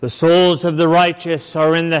The souls of the righteous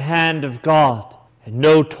are in the hand of God, and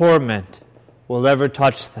no torment will ever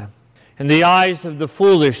touch them. In the eyes of the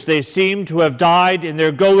foolish, they seem to have died in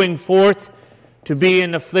their going forth to be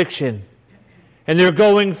in affliction, and their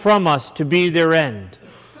going from us to be their end.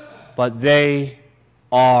 But they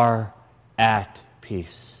are at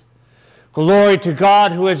peace. Glory to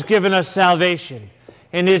God who has given us salvation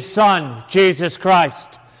in His Son, Jesus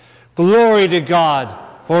Christ. Glory to God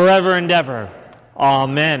forever and ever.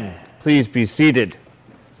 Amen. Please be seated.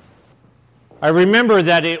 I remember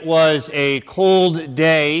that it was a cold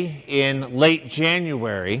day in late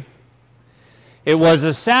January. It was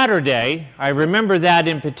a Saturday. I remember that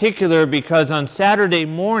in particular because on Saturday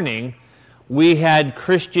morning we had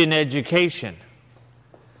Christian education.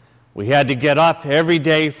 We had to get up every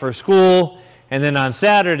day for school, and then on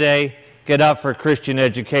Saturday get up for Christian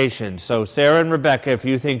education. So Sarah and Rebecca, if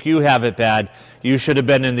you think you have it bad, you should have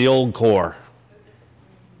been in the old corps.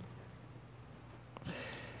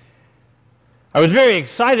 I was very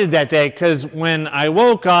excited that day because when I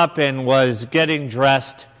woke up and was getting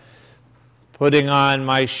dressed, putting on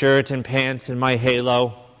my shirt and pants and my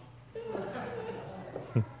halo,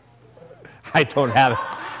 I don't have it.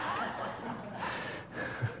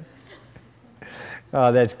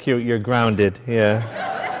 Oh, that's cute. You're grounded. Yeah.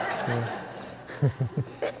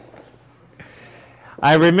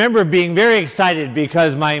 I remember being very excited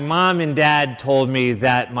because my mom and dad told me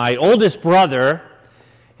that my oldest brother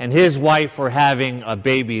and his wife were having a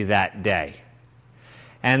baby that day.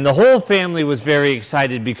 And the whole family was very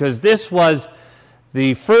excited because this was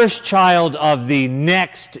the first child of the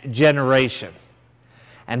next generation.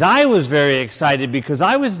 And I was very excited because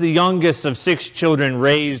I was the youngest of 6 children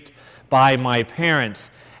raised by my parents.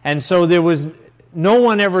 And so there was no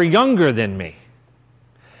one ever younger than me.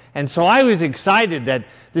 And so I was excited that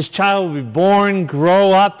this child would be born,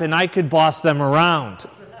 grow up, and I could boss them around.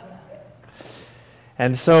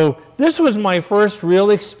 And so this was my first real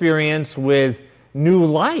experience with new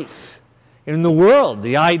life in the world.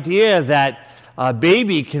 The idea that a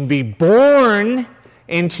baby can be born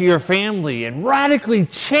into your family and radically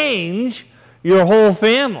change your whole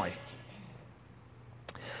family.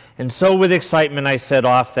 And so with excitement, I set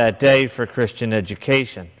off that day for Christian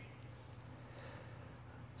education.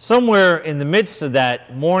 Somewhere in the midst of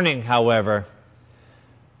that morning, however,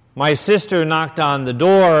 my sister knocked on the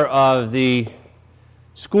door of the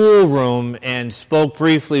schoolroom and spoke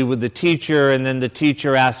briefly with the teacher, and then the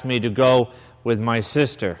teacher asked me to go with my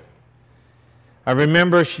sister. I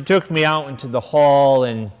remember she took me out into the hall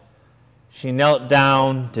and she knelt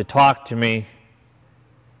down to talk to me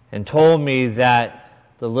and told me that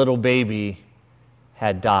the little baby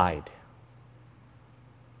had died.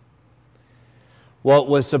 What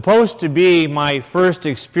was supposed to be my first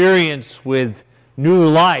experience with new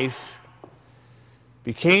life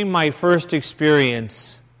became my first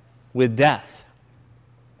experience with death.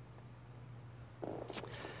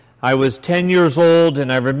 I was 10 years old,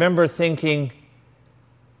 and I remember thinking,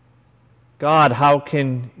 God, how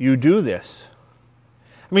can you do this?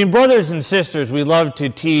 I mean, brothers and sisters, we love to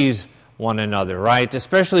tease one another, right?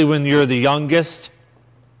 Especially when you're the youngest.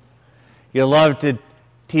 You love to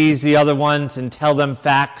tease the other ones and tell them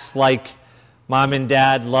facts like mom and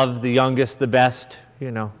dad love the youngest the best, you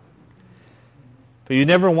know. But you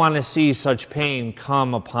never want to see such pain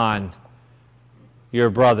come upon your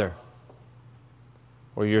brother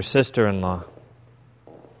or your sister-in-law.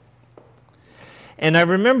 And I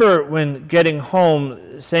remember when getting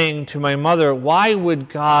home saying to my mother, why would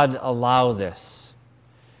God allow this?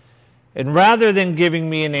 And rather than giving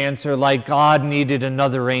me an answer like God needed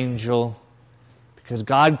another angel, because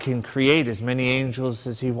God can create as many angels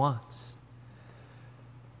as He wants,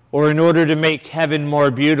 or in order to make heaven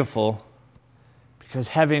more beautiful, because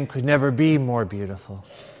heaven could never be more beautiful,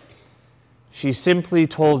 she simply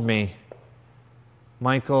told me,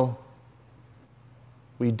 Michael,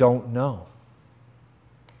 we don't know.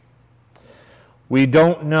 We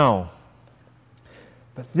don't know.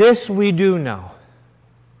 But this we do know,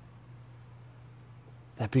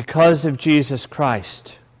 that because of Jesus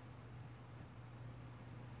Christ,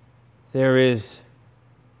 there is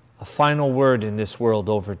a final word in this world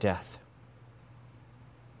over death.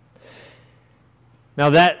 Now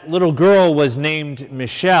that little girl was named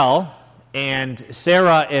Michelle, and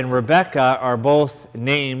Sarah and Rebecca are both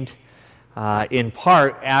named in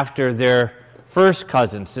part after their first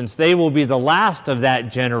cousins, since they will be the last of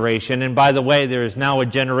that generation. And by the way, there is now a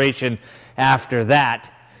generation after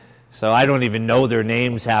that, so I don't even know their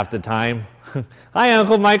names half the time. Hi,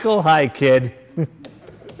 Uncle Michael. Hi, kid.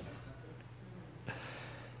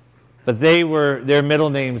 But their middle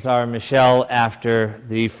names are Michelle after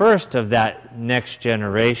the first of that next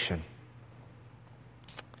generation.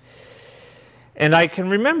 And I can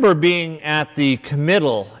remember being at the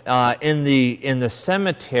committal in the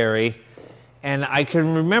cemetery, and I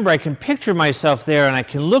can picture myself there, and I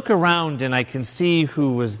can look around and I can see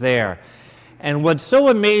who was there. And what's so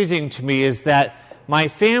amazing to me is that my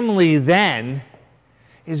family then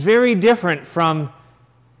is very different from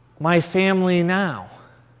my family now.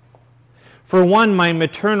 For one, my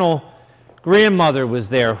maternal grandmother was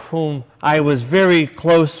there, whom I was very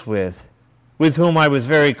close with whom I was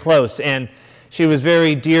very close, and she was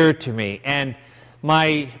very dear to me. And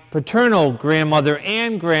my paternal grandmother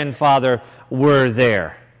and grandfather were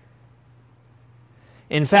there.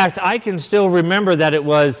 In fact, I can still remember that it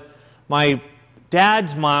was my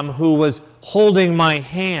dad's mom who was holding my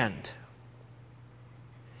hand.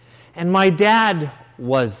 And my dad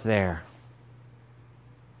was there.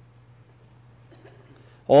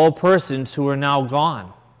 All persons who are now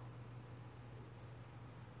gone.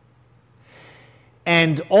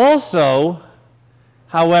 And also,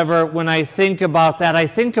 however, when I think about that, I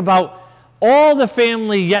think about all the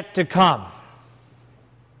family yet to come.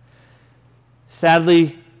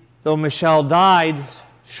 Sadly, though Michelle died,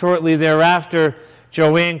 shortly thereafter,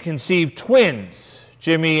 Joanne conceived twins,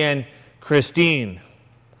 Jimmy and Christine,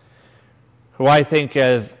 who I think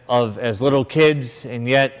of as little kids, and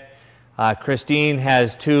yet Christine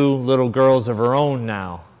has two little girls of her own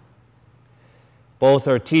now. Both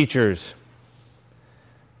are teachers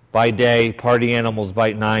by day, party animals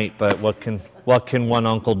by night, but what can one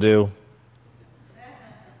uncle do?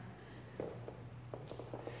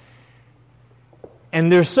 And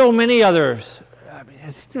there's so many others.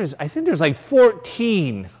 I think there's like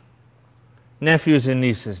 14 nephews and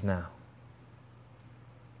nieces now.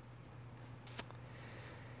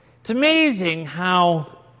 It's amazing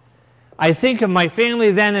how I think of my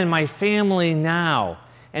family then and my family now,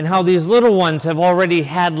 and how these little ones have already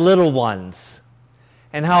had little ones,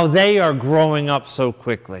 and how they are growing up so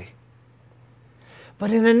quickly.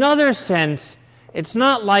 But in another sense, it's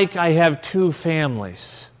not like I have two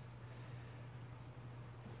families.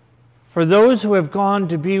 For those who have gone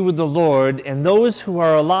to be with the Lord, and those who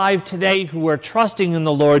are alive today who are trusting in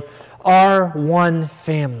the Lord, are one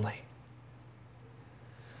family.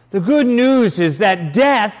 The good news is that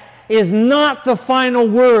death is not the final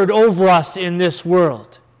word over us in this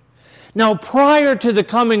world. Now, prior to the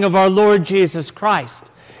coming of our Lord Jesus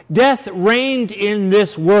Christ, death reigned in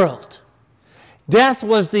this world. Death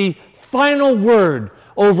was the final word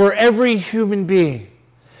over every human being.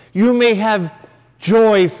 You may have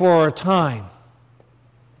joy for a time,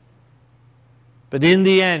 but in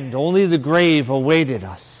the end, only the grave awaited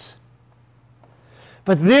us.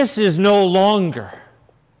 But this is no longer.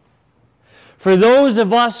 For those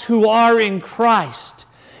of us who are in Christ,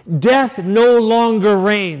 death no longer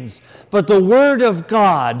reigns, but the Word of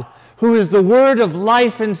God, who is the Word of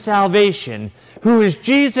life and salvation, who is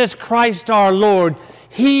Jesus Christ our Lord,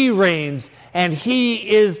 He reigns, and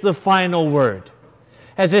He is the final word.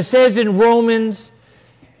 As it says in Romans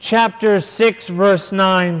chapter 6, verse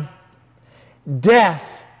 9,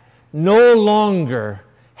 death no longer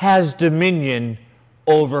has dominion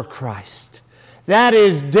over Christ. That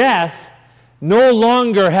is, death no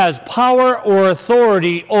longer has power or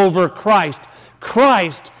authority over Christ.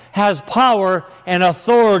 Christ has power and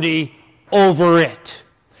authority over it.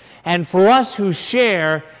 And for us who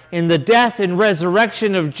share in the death and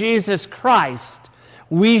resurrection of Jesus Christ,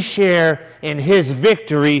 we share in His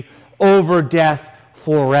victory over death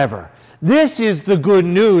forever. This is the good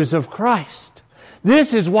news of Christ.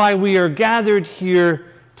 This is why we are gathered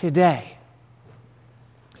here today.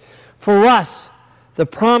 For us, the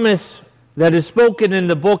promise that is spoken in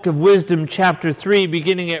the book of Wisdom, chapter 3,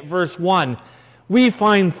 beginning at verse 1, we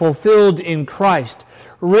find fulfilled in Christ,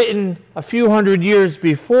 written a few hundred years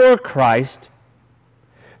before Christ.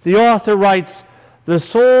 The author writes, "The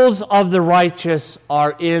souls of the righteous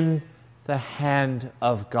are in the hand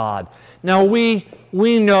of God." Now we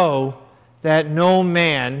know that no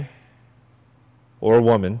man or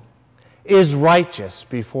woman is righteous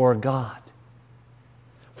before God.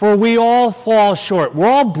 For we all fall short. We're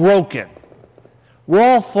all broken. We're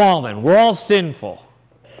all fallen. We're all sinful.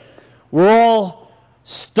 We're all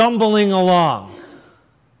stumbling along.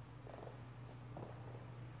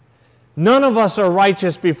 None of us are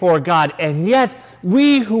righteous before God, and yet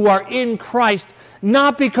we who are in Christ,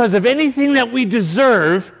 not because of anything that we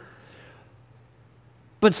deserve,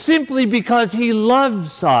 but simply because He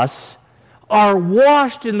loves us, are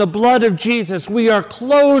washed in the blood of Jesus. We are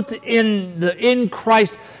clothed in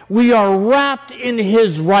Christ. We are wrapped in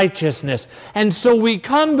His righteousness. And so we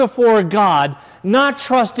come before God, not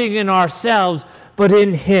trusting in ourselves, but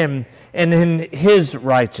in Him and in His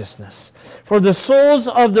righteousness. For the souls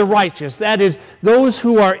of the righteous, that is, those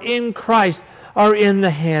who are in Christ, are in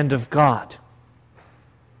the hand of God.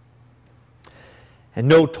 And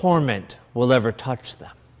no torment will ever touch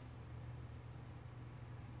them.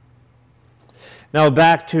 Now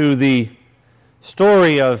back to the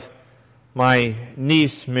story of my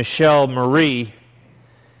niece, Michelle Marie.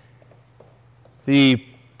 The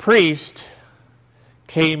priest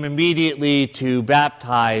came immediately to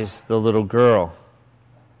baptize the little girl.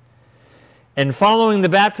 And following the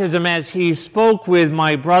baptism, as he spoke with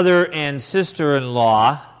my brother and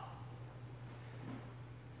sister-in-law,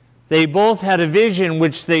 they both had a vision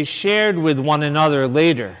which they shared with one another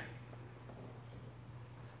later.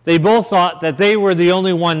 They both thought that they were the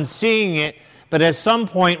only ones seeing it, but at some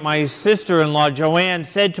point my sister-in-law Joanne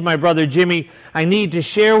said to my brother Jimmy, "I need to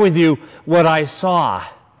share with you what I saw,"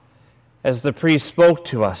 as the priest spoke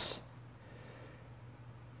to us.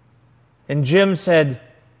 And Jim said,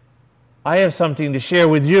 "I have something to share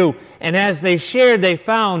with you." And as they shared, they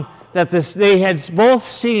found that they had both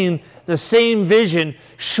seen the same vision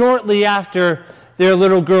shortly after their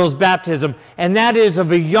little girl's baptism, and that is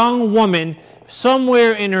of a young woman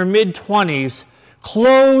somewhere in her mid-20s,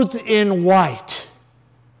 clothed in white,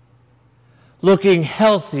 looking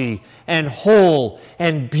healthy and whole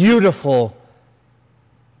and beautiful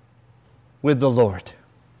with the Lord.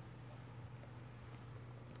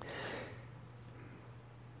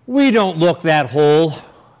 We don't look that whole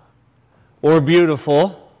or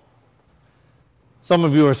beautiful. Some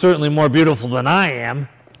of you are certainly more beautiful than I am.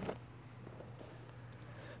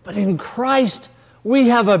 But in Christ, we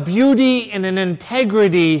have a beauty and an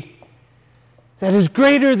integrity that is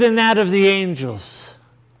greater than that of the angels.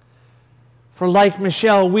 For like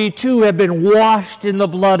Michelle, we too have been washed in the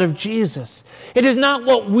blood of Jesus. It is not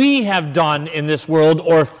what we have done in this world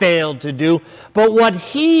or failed to do, but what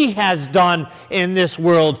He has done in this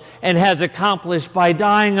world and has accomplished by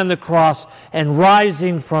dying on the cross and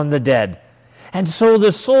rising from the dead. And so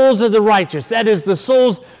the souls of the righteous, that is, the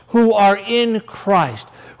souls who are in Christ,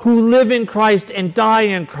 who live in Christ and die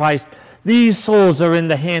in Christ, these souls are in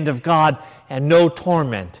the hand of God, and no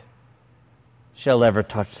torment shall ever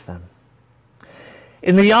touch them.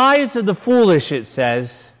 In the eyes of the foolish, it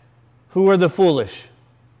says, who are the foolish?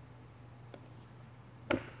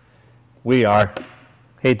 We are.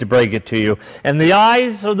 Hate to break it to you. In the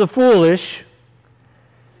eyes of the foolish,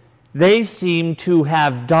 they seem to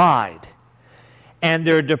have died, and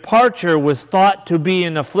their departure was thought to be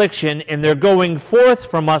an affliction, and their going forth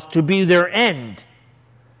from us to be their end.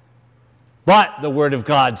 But the Word of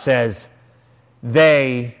God says,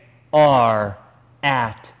 they are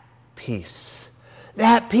at peace.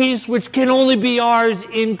 That peace which can only be ours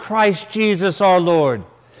in Christ Jesus our Lord,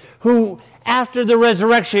 who after the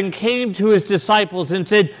resurrection came to His disciples and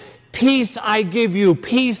said, "Peace I give you,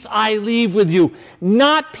 peace I leave with you.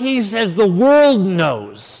 Not peace as the world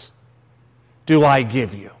knows do I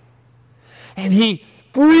give you." And He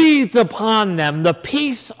breathed upon them the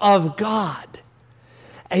peace of God,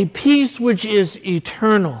 a peace which is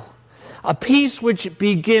eternal, a peace which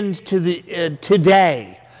begins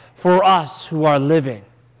today for us who are living.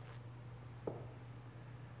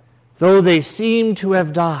 Though they seem to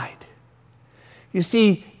have died. You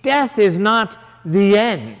see, death is not the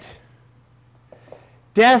end.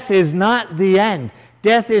 Death is not the end.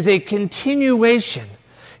 Death is a continuation.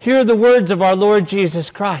 Hear the words of our Lord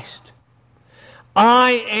Jesus Christ.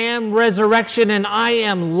 "I am resurrection and I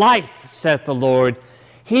am life, saith the Lord.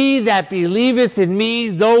 He that believeth in me,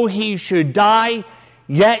 though he should die,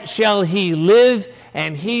 yet shall he live,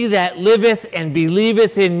 and he that liveth and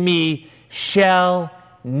believeth in me shall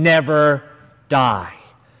never die."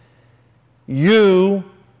 You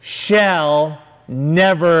shall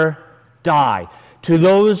never die. To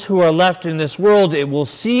those who are left in this world, it will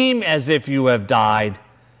seem as if you have died,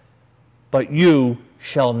 but you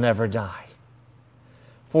shall never die.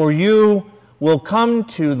 For you will come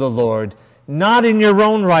to the Lord, not in your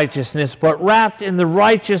own righteousness, but wrapped in the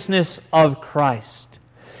righteousness of Christ.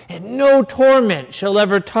 And no torment shall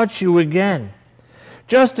ever touch you again.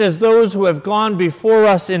 Just as those who have gone before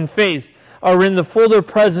us in faith are in the fuller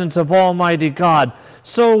presence of Almighty God,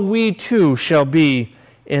 so we too shall be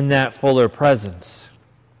in that fuller presence.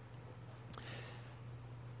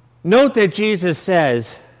 Note that Jesus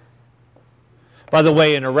says, by the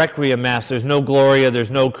way, in a Requiem Mass, there's no Gloria,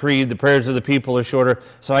 there's no Creed, the prayers of the people are shorter,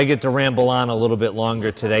 so I get to ramble on a little bit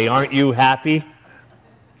longer today. Aren't you happy?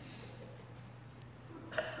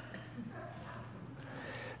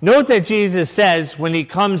 Note that Jesus says, when he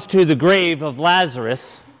comes to the grave of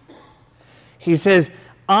Lazarus, he says,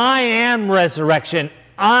 I am resurrection,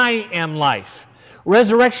 I am life.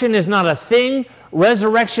 Resurrection is not a thing.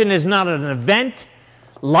 Resurrection is not an event.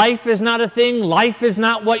 Life is not a thing. Life is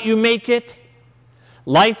not what you make it.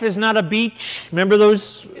 Life is not a beach. Remember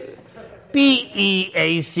those?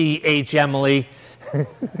 B-E-A-C-H, Emily.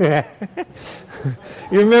 You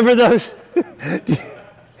remember those?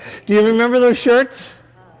 Do you remember those shirts?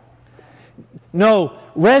 No,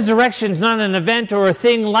 resurrection is not an event or a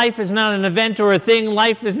thing. Life is not an event or a thing.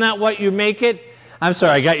 Life is not what you make it. I'm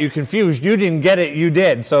sorry, I got you confused. You didn't get it, you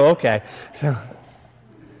did, so okay. So,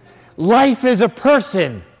 life is a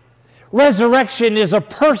person. Resurrection is a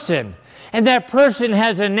person. And that person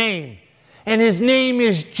has a name. And his name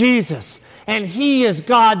is Jesus. And he is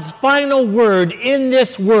God's final word in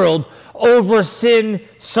this world over sin,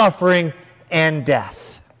 suffering, and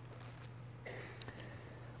death.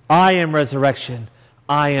 I am resurrection.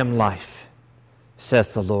 I am life,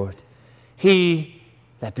 saith the Lord. He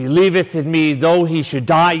that believeth in me, though he should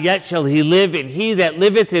die, yet shall he live. And he that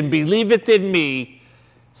liveth and believeth in me,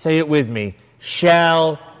 say it with me,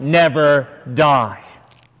 shall never die.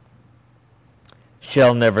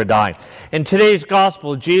 Shall never die. In today's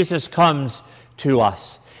gospel, Jesus comes to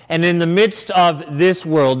us. And in the midst of this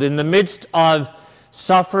world, in the midst of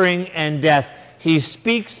suffering and death, he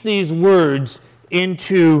speaks these words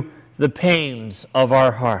into the pains of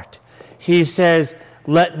our heart. He says,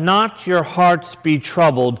 let not your hearts be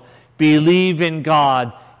troubled. Believe in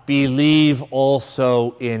God. Believe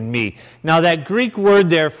also in me. Now that Greek word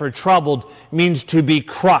there for troubled means to be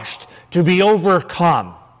crushed, to be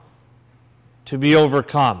overcome. To be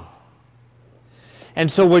overcome.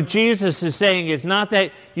 And so what Jesus is saying is not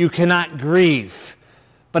that you cannot grieve,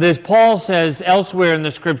 but as Paul says elsewhere in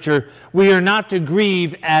the Scripture, we are not to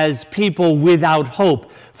grieve as people without hope,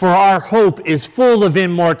 for our hope is full of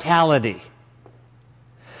immortality.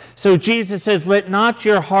 So Jesus says, let not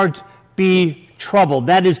your hearts be troubled.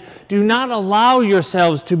 That is, do not allow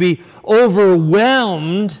yourselves to be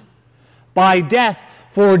overwhelmed by death,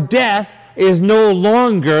 for death is no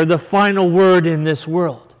longer the final word in this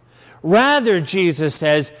world. Rather, Jesus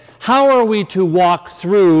says, how are we to walk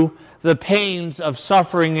through the pains of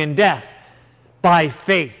suffering and death? By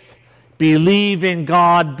faith. Believe in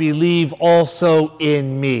God, believe also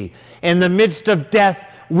in me. In the midst of death,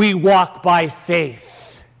 we walk by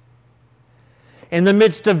faith. In the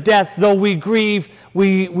midst of death, though we grieve,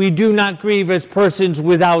 we do not grieve as persons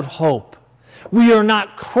without hope. We are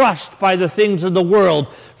not crushed by the things of the world,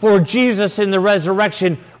 for Jesus in the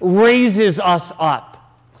resurrection raises us up.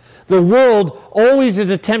 The world always is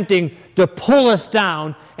attempting to pull us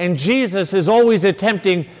down, and Jesus is always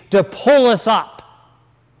attempting to pull us up.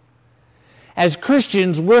 As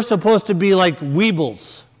Christians, we're supposed to be like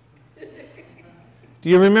weebles. Do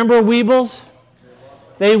you remember weebles?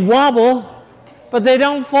 They wobble, but they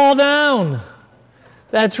don't fall down.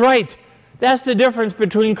 That's right. That's the difference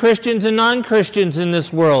between Christians and non-Christians in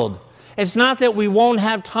this world. It's not that we won't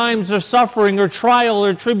have times of suffering or trial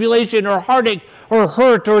or tribulation or heartache or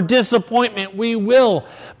hurt or disappointment. We will.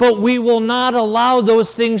 But we will not allow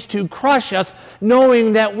those things to crush us,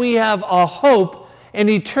 knowing that we have a hope, an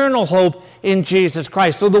eternal hope in Jesus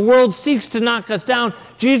Christ. So the world seeks to knock us down.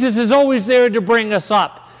 Jesus is always there to bring us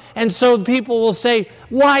up. And so people will say,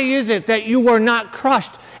 why is it that you are not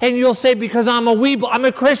crushed? And you'll say, because I'm a weeble, I'm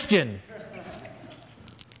a Christian.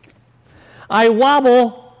 I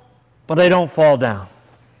wobble, but I don't fall down.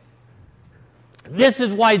 This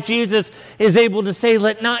is why Jesus is able to say,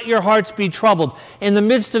 let not your hearts be troubled. In the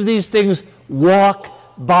midst of these things, walk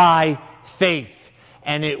by faith,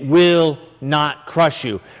 and it will not crush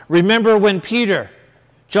you. Remember when Peter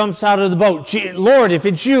jumps out of the boat, Lord, if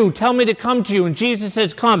it's you, tell me to come to you. And Jesus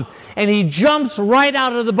says, come. And he jumps right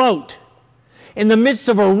out of the boat in the midst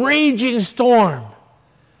of a raging storm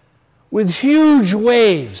with huge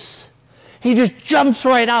waves. He just jumps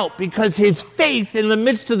right out because his faith in the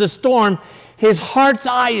midst of the storm, his heart's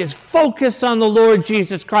eye is focused on the Lord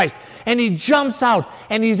Jesus Christ. And he jumps out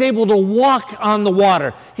and he's able to walk on the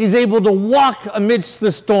water. He's able to walk amidst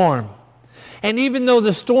the storm. And even though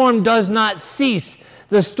the storm does not cease,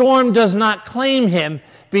 the storm does not claim him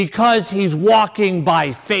because he's walking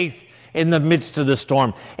by faith in the midst of the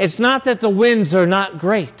storm. It's not that the winds are not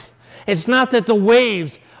great. It's not that the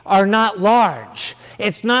waves are not large.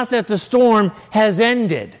 It's not that the storm has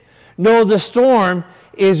ended. No, the storm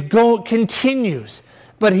continues.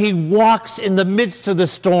 But he walks in the midst of the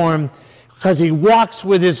storm because he walks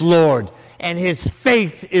with his Lord. And his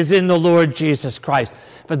faith is in the Lord Jesus Christ.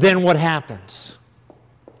 But then what happens?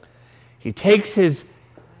 He takes his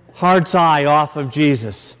heart's eye off of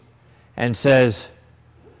Jesus and says,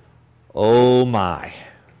 "Oh my,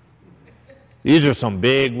 these are some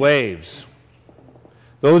big waves.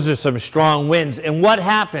 Those are some strong winds." And what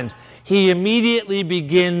happens? He immediately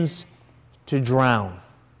begins to drown.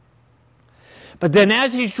 But then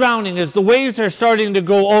as he's drowning, as the waves are starting to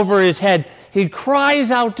go over his head, he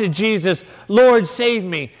cries out to Jesus, "Lord, save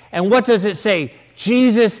me." And what does it say?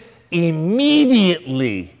 Jesus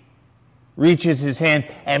immediately reaches his hand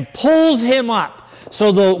and pulls him up.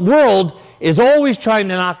 So the world is always trying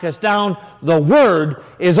to knock us down. The Word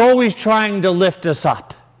is always trying to lift us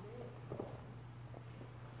up.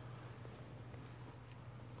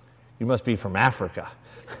 You must be from Africa.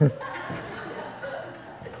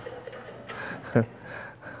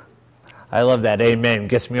 I love that amen.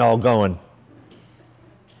 Gets me all going.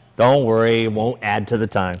 Don't worry, it won't add to the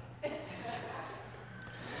time.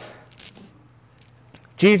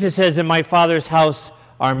 Jesus says, "In my Father's house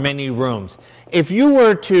are many rooms." If you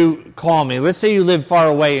were to call me, let's say you live far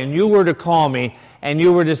away, and you were to call me, and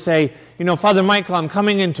you were to say, "Father Michael, I'm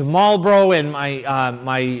coming into Marlboro, and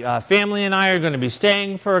my family and I are going to be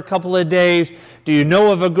staying for a couple of days. Do you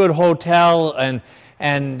know of a good hotel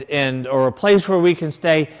or a place where we can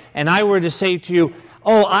stay?" And I were to say to you,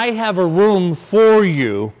 "Oh, I have a room for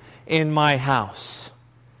you in my house."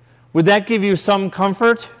 Would that give you some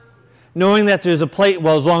comfort? Knowing that there's a place,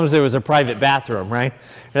 well, as long as there was a private bathroom, right?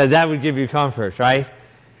 That would give you comfort, right?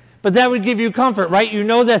 But that would give you comfort, right? You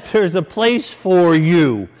know that there's a place for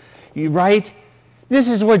you, right? This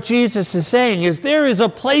is what Jesus is saying, is there is a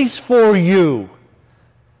place for you.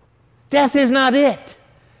 Death is not it.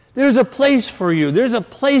 There's a place for you. There's a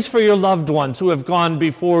place for your loved ones who have gone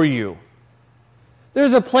before you.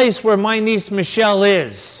 There's a place where my niece Michelle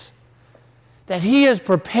is, that he has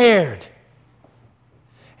prepared.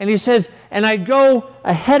 And he says, "And I go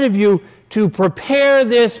ahead of you to prepare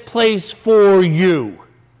this place for you."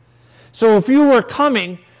 So if you were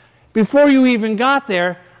coming, before you even got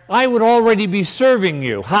there, I would already be serving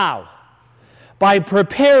you. How? By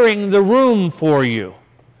preparing the room for you.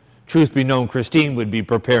 Truth be known, Christine would be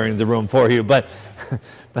preparing the room for you, but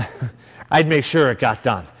I'd make sure it got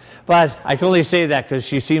done. But I can only say that because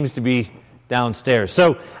she seems to be downstairs.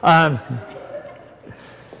 So,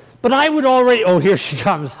 but I would already, oh, here she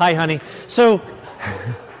comes. Hi, honey. So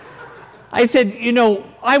I said,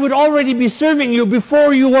 I would already be serving you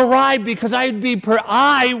before you arrived because I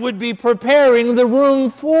would be preparing the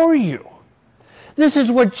room for you. This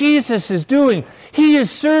is what Jesus is doing. He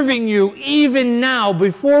is serving you even now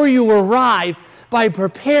before you arrive by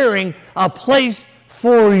preparing a place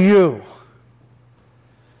for you.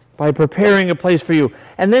 By preparing a place for you.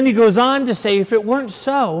 And then he goes on to say, if it weren't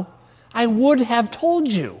so, I would have told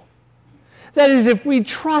you. That is, if we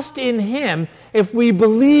trust in Him, if we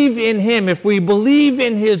believe in Him, if we believe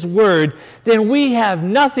in His Word, then we have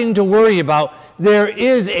nothing to worry about. There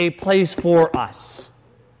is a place for us.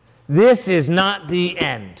 This is not the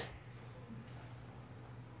end.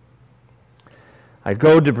 I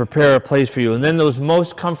go to prepare a place for you. And then those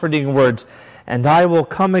most comforting words, and I will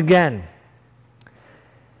come again.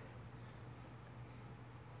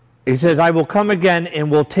 He says, I will come again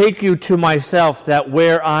and will take you to myself, that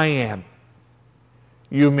where I am,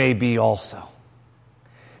 you may be also.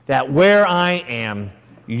 That where I am,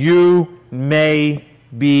 you may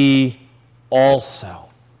be also.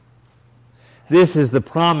 This is the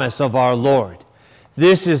promise of our Lord.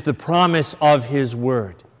 This is the promise of His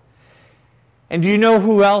Word. And do you know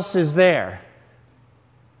who else is there?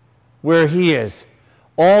 Where He is.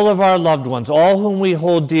 All of our loved ones, all whom we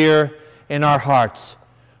hold dear in our hearts,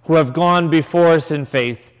 who have gone before us in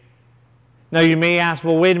faith. Now you may ask,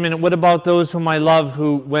 well, wait a minute, what about those whom I love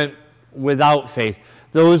who went without faith?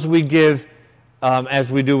 Those we give,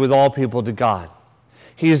 as we do with all people, to God.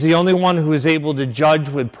 He is the only one who is able to judge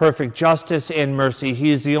with perfect justice and mercy.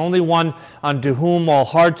 He is the only one unto whom all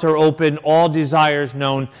hearts are open, all desires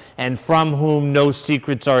known, and from whom no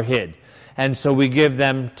secrets are hid. And so we give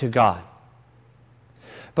them to God.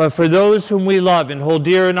 But for those whom we love and hold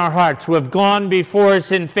dear in our hearts, who have gone before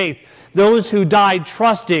us in faith, those who died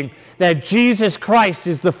trusting that Jesus Christ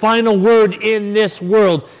is the final word in this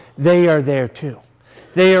world, they are there too.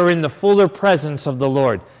 They are in the fuller presence of the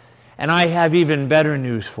Lord. And I have even better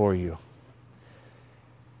news for you.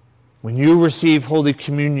 When you receive Holy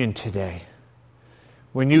Communion today,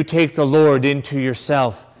 when you take the Lord into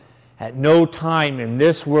yourself, at no time in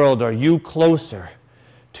this world are you closer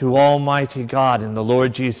to Almighty God and the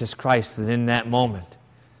Lord Jesus Christ than in that moment.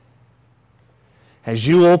 As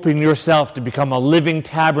you open yourself to become a living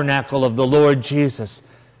tabernacle of the Lord Jesus,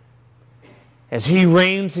 as He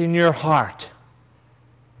reigns in your heart,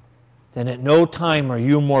 then at no time are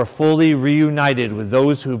you more fully reunited with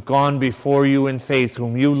those who've gone before you in faith,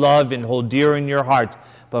 whom you love and hold dear in your heart,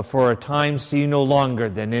 but for a time see no longer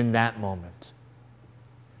than in that moment.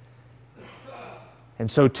 And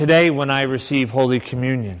so today, when I receive Holy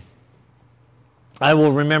Communion, I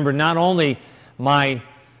will remember not only my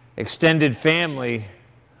extended family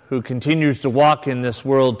who continues to walk in this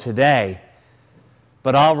world today,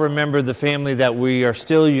 but I'll remember the family that we are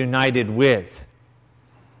still united with,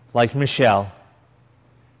 like Michelle,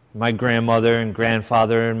 my grandmother and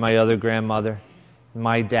grandfather and my other grandmother,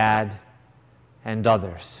 my dad, and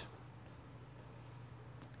others.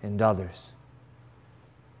 And others.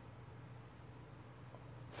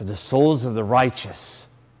 For the souls of the righteous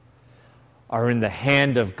are in the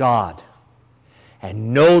hand of God,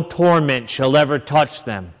 and no torment shall ever touch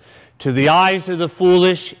them. To the eyes of the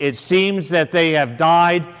foolish, it seems that they have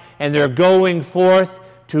died, and they're going forth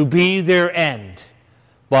to be their end.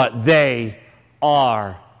 But they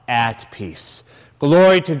are at peace.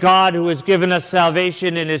 Glory to God who has given us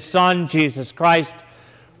salvation in His Son, Jesus Christ.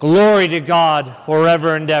 Glory to God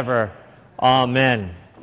forever and ever. Amen.